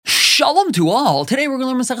Shalom to all. Today we're going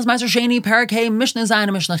to learn Maseches Meiser Sheini, Parak Hey, Mishnah Zayin,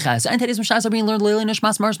 and Mishnah Ches. And today's Mishnahs are being learned Leili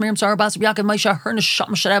Nishmas Mars Miriam Sarah Bas Yaakov Maisha Her Nisham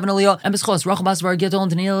Shadav and Aliyah and Beschos Rachel Bas Var Gitol and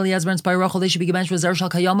Daniel Eliezer Inspire Rachel. They should be given with Zer Shal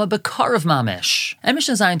Kayama Bekar of Mamish. And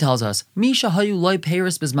Mishnah Zayin tells us Misha Hayu Loi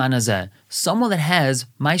Paris Bizman Hazeh. Someone that has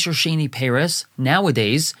Meiser Sheini Paris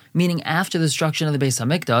nowadays, meaning after the destruction of the Beis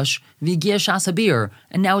Hamikdash, V'Gia Shas HaBir,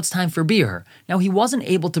 and now it's time for beer. Now he wasn't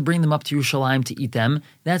able to bring them up to Yerushalayim to eat them.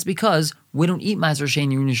 That's because we don't eat Meiser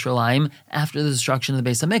Sheini in Yerushalayim after the destruction of the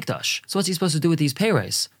Beis Hamikdash. So what's he supposed to do with these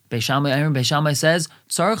Paris? Beis Shammai says,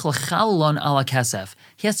 Tzarech l'chalulon ala kesef.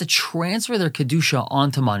 He has to transfer their kedusha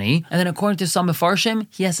onto money, and then according to some Mefarshim,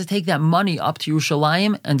 he has to take that money up to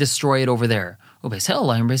Yerushalayim and destroy it over there. Beis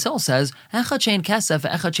Hillel says, Echachain kesef,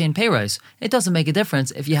 echachain peres. It doesn't make a difference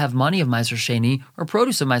if you have money of Meiser Sheini or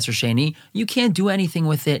produce of Meiser Sheini. You can't do anything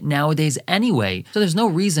with it nowadays anyway. So there's no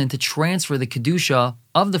reason to transfer the kedusha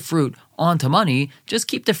of the fruit onto money. Just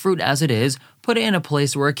keep the fruit as it is, put it in a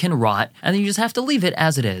place where it can rot, and then you just have to leave it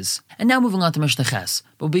as it is. And now moving on to Mishnah Ches.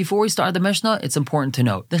 But before we start the Mishnah, it's important to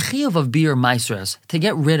note, the chiyuv of beer meisros, to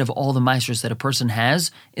get rid of all the meisros that a person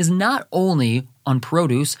has, is not only on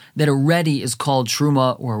produce that already is called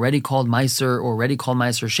truma, or already called meiser, or already called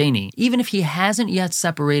meiser sheni. Even if he hasn't yet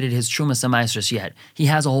separated his trumas and meisros yet, he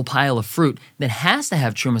has a whole pile of fruit that has to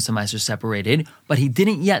have trumas and meisros separated, but he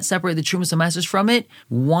didn't yet separate the trumas and meisros from it.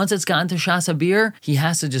 Once it's gotten to shas habir, he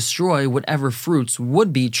has to destroy whatever fruits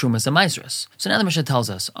would be trumas and meisros. So now the Mishnah tells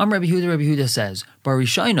us, Rabbi Huda says,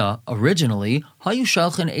 Barishaina, originally, Hayu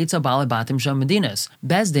Shalchin Eitza Balabatim Sham Medinas.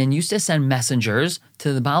 Bezdin used to send messengers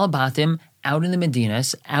to the Balabatim out in the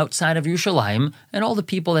Medinas, outside of Yerushalayim, and all the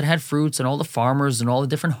people that had fruits and all the farmers and all the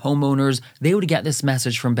different homeowners, they would get this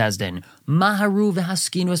message from Bezdin. Maharu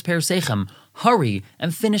v'haskinu es persechem. Hurry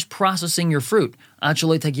and finish processing your fruit before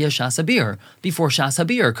Shas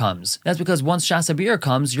HaBir comes. That's because once Shas HaBir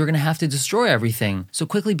comes, you're going to have to destroy everything. So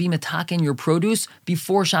quickly be metaken your produce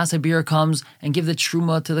before Shas HaBir comes and give the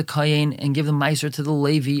Truma to the Kayin and give the Meiser to the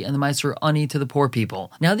Levi and the Meiser Ani to the poor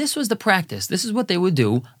people. Now this was the practice. This is what they would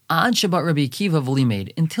do Ad Shabbat Rabbi Akiva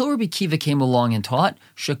v'limid, until Rabbi Akiva came along and taught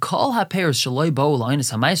Shekol HaPeres Shaloi Bo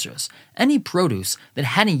L'Ainis HaMeisros. Any produce that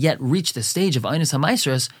hadn't yet reached the stage of Ainis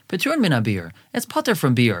HaMeisros, Peturin Min HaBir. It's pater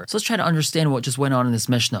from beer. So let's try to understand what just went on in this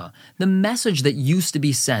Mishnah. The message that used to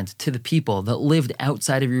be sent to the people that lived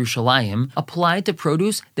outside of Yerushalayim applied to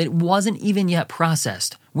produce that wasn't even yet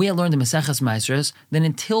processed. We had learned in Maseches Meisros that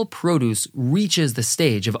until produce reaches the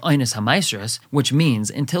stage of Ainis HaMeisros, which means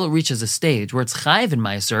until it reaches a stage where it's Chayiv in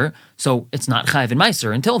Meiser, so it's not Chayiv in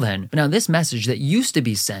Meiser until then. But now this message that used to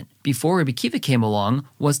be sent before Rabbi Akiva came along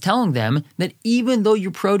was telling them that even though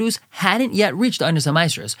your produce hadn't yet reached Ainis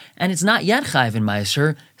HaMeisros, and it's not yet Chayiv in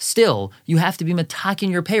Meiser, still, you have to be metakin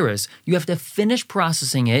your peres. You have to finish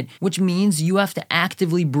processing it, which means you have to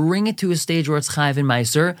actively bring it to a stage where it's Chayiv in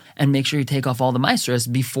Meiser, and make sure you take off all the Meisers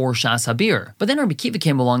before Shas HaBir. But then Rabbi Akiva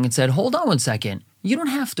came along and said, hold on one second. You don't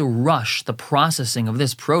have to rush the processing of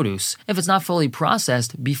this produce if it's not fully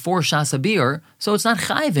processed before Shas HaBir, so it's not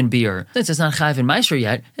Chayiv in beer. Since it's not Chayiv in Meiser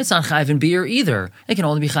yet, it's not Chayiv in beer either. It can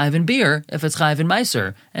only be Chayiv in beer if it's Chayiv in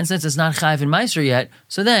Meiser. And since it's not Chayiv in Meiser yet,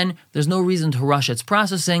 so then there's no reason to rush its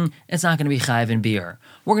processing. It's not going to be Chayiv in beer.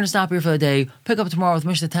 We're going to stop here for the day, pick up tomorrow with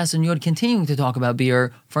Mishnah Tess and Yod continuing to talk about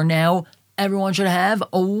beer. For now, everyone should have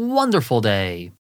a wonderful day.